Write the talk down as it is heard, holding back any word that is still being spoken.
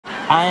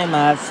I am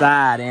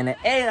outside in the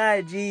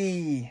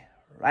AIG,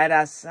 right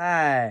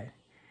outside.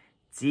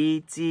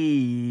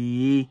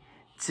 TT,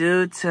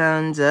 2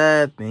 tons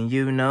up, and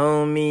you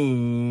know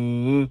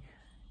me.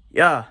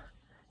 Yeah,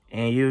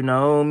 and you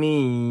know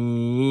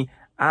me.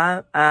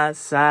 I'm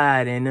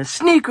outside in the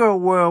sneaker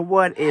world.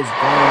 What is going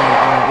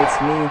on?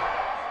 It's me,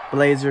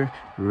 Blazer,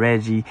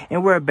 Reggie,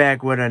 and we're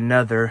back with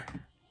another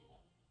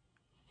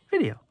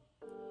video.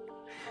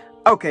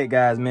 Okay,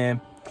 guys, man.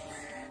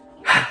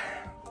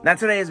 Now,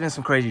 today has been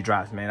some crazy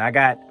drops, man. I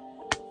got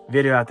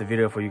video after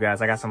video for you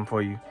guys. I got something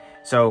for you.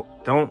 So,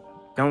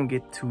 don't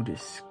get too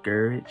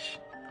discouraged.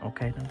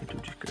 Okay? Don't get too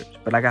discouraged.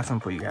 But I got something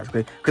for you guys,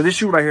 okay? Because this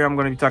shoe right here I'm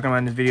going to be talking about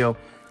in this video,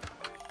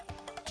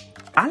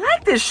 I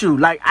like this shoe.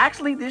 Like,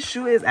 actually, this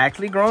shoe is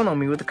actually growing on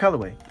me with the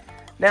colorway.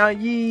 Now,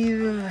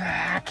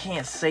 I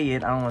can't say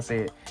it. I don't want to say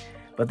it.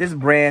 But this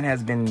brand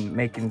has been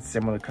making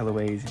similar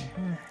colorways.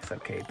 It's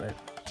okay, but,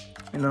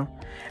 you know.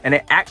 And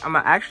I'm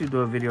going to actually do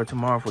a video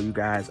tomorrow for you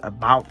guys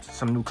about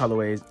some new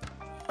colorways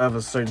of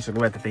a certain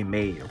silhouette that they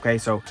made, okay?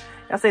 So,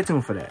 y'all stay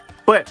tuned for that.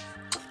 But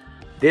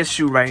this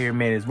shoe right here,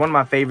 man, is one of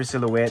my favorite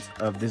silhouettes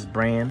of this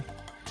brand.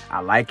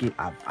 I like it.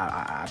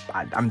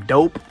 I'm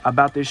dope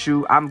about this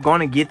shoe. I'm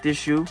going to get this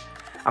shoe.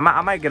 I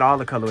might get all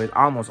the colorways,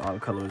 almost all the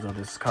colorways of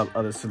this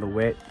other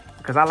silhouette,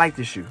 because I like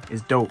this shoe.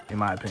 It's dope, in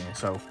my opinion.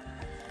 So,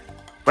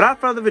 without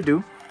further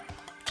ado,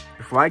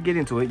 before I get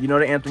into it, you know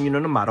the anthem, you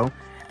know the motto.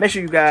 Make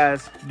sure you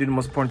guys do the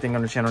most important thing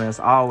on the channel, and that's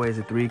always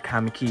the 3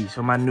 comment keys.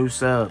 For my new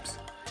subs,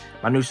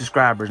 my new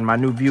subscribers, and my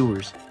new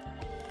viewers,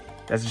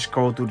 that's just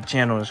scroll through the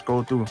channel and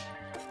scroll through.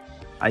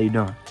 How you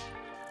doing?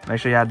 Make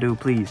sure y'all do,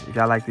 please. If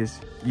y'all like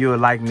this, you'll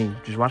like me.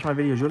 Just watch my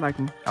videos, you'll like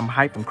me. I'm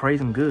hype, I'm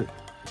crazy, I'm good.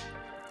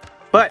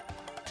 But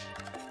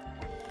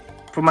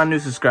for my new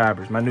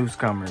subscribers, my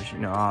newcomers, you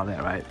know, all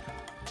that, right?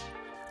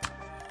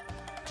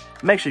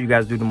 Make sure you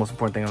guys do the most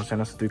important thing on the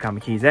channel. That's the 3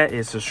 comment keys. That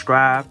is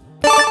subscribe.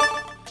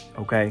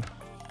 Okay?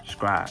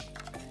 Subscribe.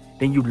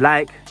 Then you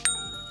like.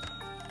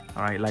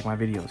 Alright, like my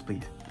videos,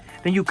 please.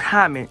 Then you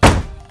comment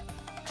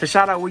to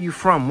shout out where you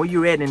from, where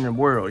you at in the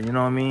world, you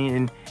know what I mean?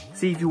 And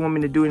see if you want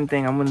me to do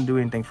anything. I'm going to do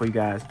anything for you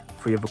guys,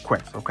 for your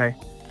requests, okay?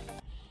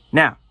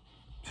 Now,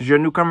 since you're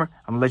a newcomer,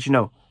 I'm going to let you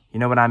know. You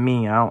know what I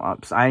mean?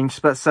 I ain't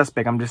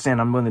suspect. I'm just saying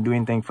I'm willing to do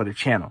anything for the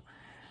channel.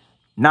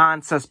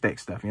 Non-suspect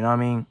stuff, you know what I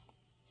mean?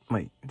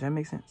 Wait, does that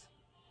make sense?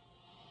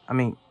 I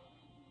mean,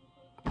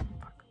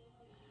 fuck.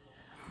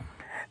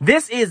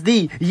 This is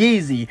the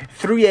Yeezy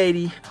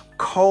 380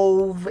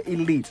 Cove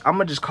Elite. I'm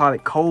going to just call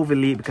it Cove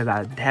Elite because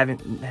I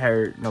haven't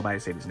heard nobody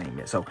say this name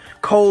yet. So,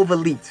 Cove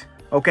Elite,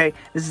 okay?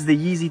 This is the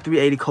Yeezy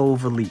 380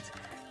 Cove Elite.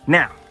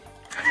 Now,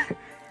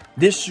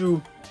 this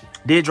shoe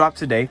did drop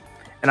today.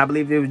 And I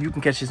believe you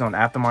can catch this on the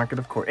aftermarket,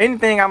 of course.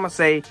 Anything I'm going to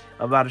say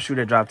about a shoe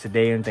that dropped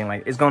today, anything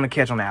like it's going to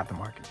catch on the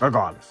aftermarket,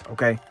 regardless,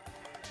 okay?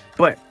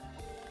 But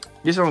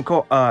this on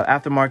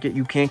aftermarket,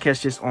 you can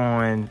catch this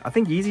on, I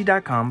think,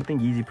 Yeezy.com. I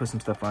think Yeezy put some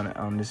stuff on it,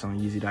 this on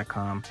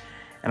Yeezy.com.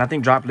 And I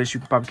think Dropless,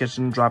 you can probably catch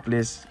it on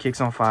Dropless, Kicks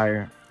on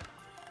Fire,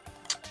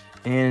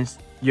 and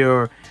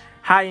your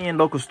high-end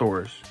local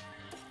stores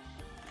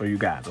for you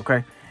guys,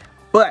 okay?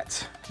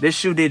 But this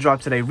shoe did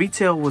drop today.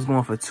 Retail was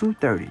going for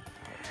 $230.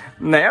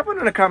 Now, y'all put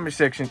in the comment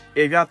section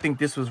if y'all think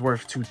this was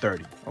worth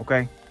 $230,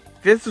 okay?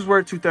 If this is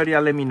worth $230,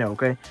 y'all let me know,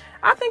 okay?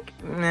 I think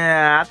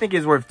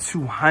it's worth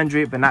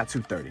 $200, but not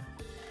 $230.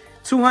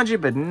 $200,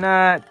 but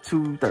not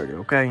 $230,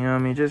 okay? You know what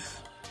I mean? Just,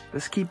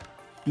 let's keep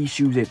these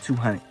shoes at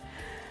 $200.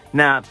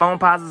 Now, phone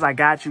pauses, I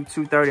got you,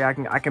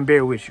 $230, I can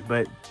bear with you.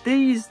 But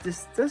let's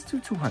do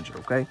 $200,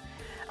 okay?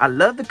 I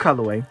love the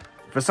colorway.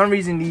 For some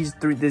reason, these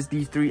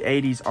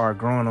 380s are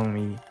growing on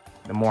me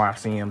the more I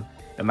see them,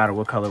 no matter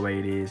what colorway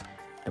it is.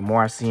 The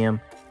more I see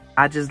them,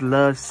 I just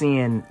love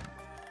seeing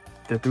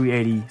the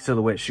 380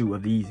 silhouette shoe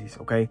of the Yeezys,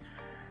 okay?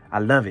 I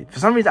love it. For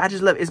some reason, I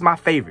just love it. It's my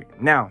favorite.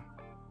 Now,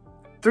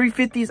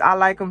 350s, I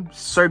like them.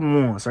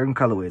 Certain ones, certain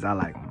colorways, I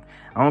like them.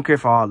 I don't care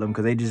for all of them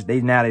because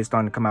now they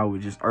starting to come out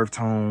with just earth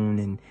tone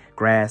and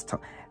grass tone.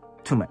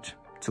 Too much.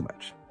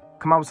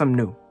 Come out with something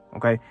new,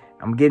 okay?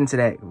 I'm getting to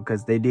that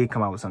because they did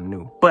come out with something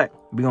new. But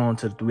we're going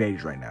to the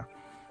 380s right now.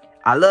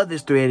 I love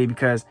this 380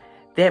 because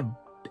that...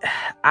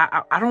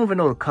 I don't even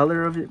know the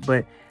color of it,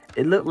 but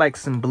it looked like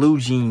some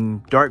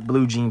dark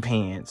blue jean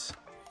pants,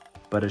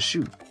 but a shoe.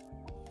 You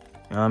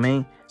know what I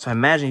mean? So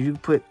imagine if you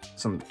put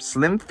some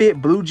slim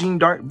fit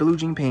dark blue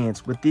jean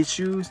pants with these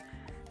shoes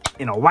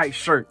in a white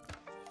shirt,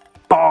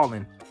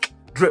 balling,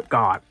 drip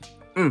guard.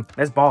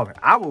 That's balling.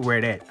 I will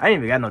wear that. I ain't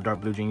even got no dark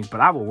blue jeans, but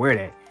I will wear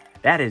that.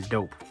 That is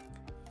dope.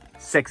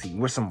 Sexy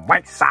with some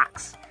white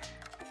socks.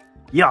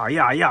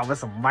 Yeah, with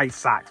some white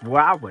socks.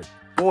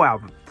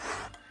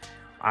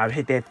 I'd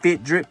hit that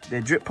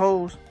that drip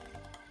pose.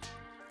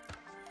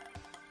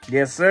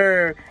 Yes,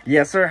 sir.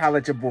 Yes, sir. Holla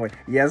at your boy.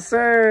 Yes,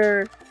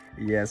 sir.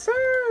 Yes,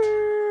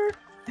 sir.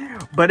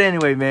 But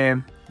anyway,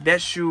 man,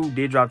 that shoe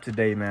did drop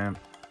today, man.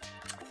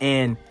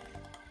 And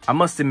I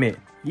must admit,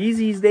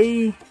 Yeezys,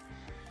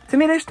 to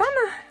me, they're starting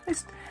to,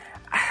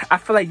 I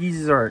feel like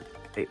Yeezys are,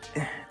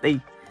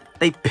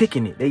 they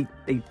picking it. They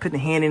put the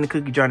hand in the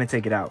cookie jar and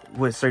take it out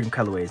with certain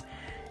colorways.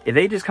 if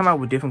they just come out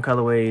with different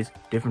colorways,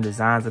 different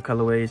designs of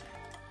colorways,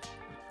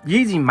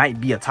 Yeezy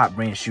might be a top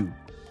brand shoe.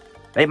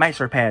 They might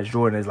surpass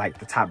Jordan as like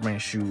the top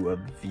brand shoe of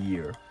the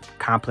year,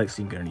 complex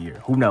sneaker of the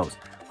year. Who knows?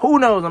 Who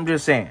knows? I'm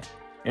just saying.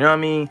 You know what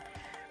I mean?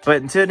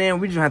 But until then,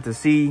 we just have to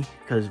see,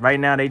 because right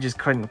now they just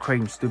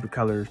creating stupid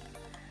colors.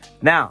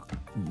 Now,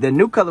 the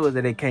new colors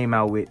that they came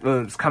out with,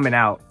 it's coming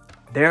out,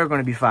 they're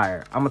going to be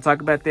fire. I'm going to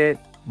talk about that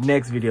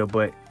next video,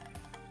 but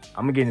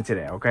I'm going to get into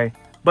that, okay?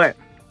 But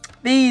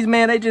these,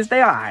 man,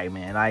 they all right,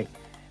 man. Like,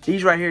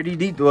 these right here,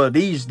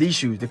 these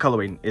shoes, the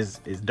colorway is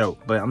dope.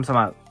 But I'm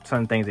talking about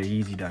some things that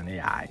Yeezy done, they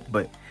all right.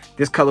 But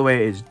this colorway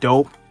is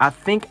dope. I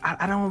think,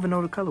 I don't even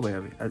know the colorway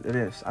of it. It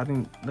is. I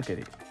didn't look at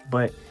it.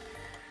 But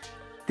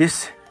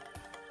this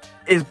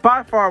is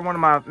by far one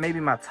of my, maybe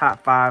my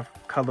top 5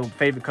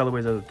 favorite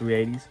colorways of the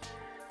 380s.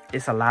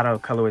 It's a lot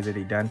of colorways that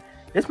they done.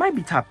 This might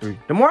be top 3.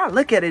 The more I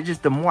look at it,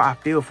 just the more I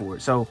feel for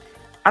it. So,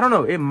 I don't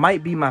know. It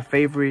might be my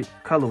favorite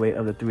colorway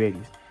of the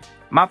 380s.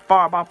 By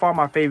far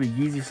my favorite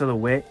Yeezy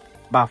silhouette,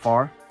 by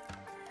far.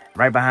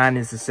 Right behind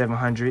is the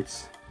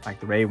 700s, like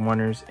the Rave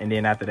Runners, and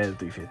then after that is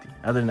 350.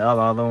 Other than the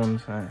other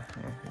ones,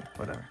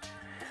 whatever.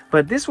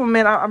 But this one,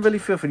 man, I really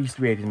feel for these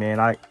 380s, man.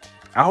 I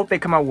hope they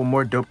come out with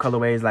more dope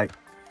colorways, like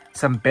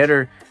some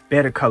better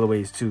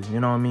colorways too. You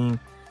know what I mean?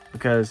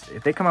 Because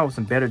if they come out with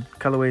some better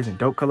colorways and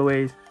dope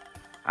colorways,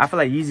 I feel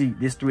like Yeezy,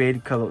 this 380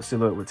 color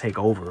silhouette would take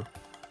over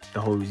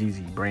the whole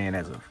Yeezy brand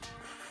as a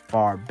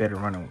far better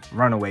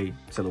runaway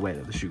silhouette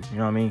of the shoe. You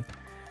know what I mean?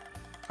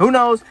 Who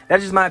knows?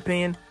 That's just my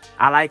opinion.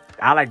 I like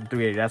the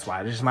 380. That's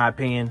why. That's just my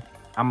opinion.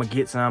 I'm gonna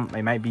get some.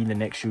 It might be the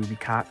next shoe we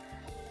cop.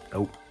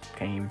 Nope,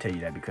 can't even tell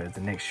you that, because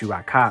the next shoe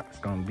I cop is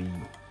gonna be.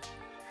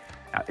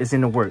 It's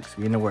in the works.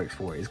 We're in the works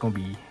for it. It's gonna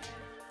be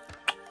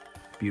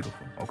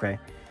beautiful. Okay,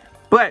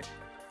 but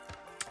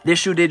this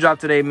shoe did drop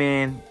today,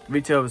 man.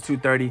 Retail was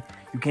 $230.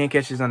 You can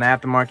catch this on the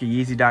aftermarket.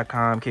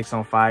 Yeezy.com. Kicks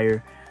on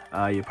fire.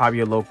 You're probably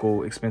your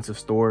local expensive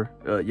store,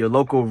 your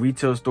local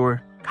retail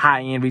store,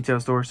 high-end retail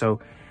store.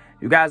 So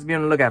you guys be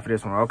on the lookout for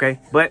this one, okay?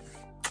 But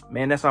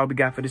man, that's all we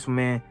got for this one,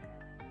 man.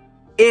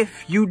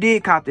 If you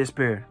did cop this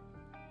pair,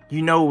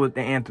 you know what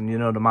the anthem, you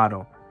know the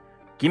motto.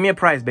 Give me a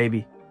price,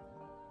 baby.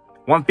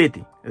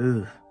 150.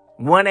 Ugh.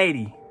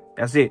 180.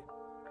 That's it.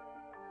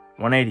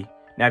 180.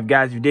 Now, if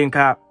guys, you didn't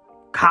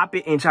cop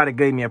it and try to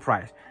give me a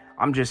price.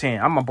 I'm just saying,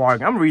 I'm a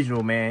bargain. I'm a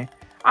reasonable man.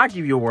 I'll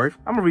give you a worth.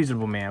 I'm a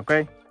reasonable man,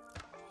 okay?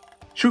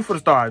 Shoot for the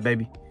stars,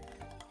 baby.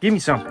 Give me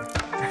something.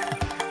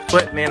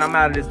 But, man, I'm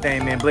out of this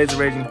thing, man. Blazer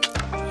Raging.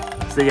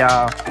 See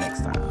y'all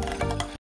next time.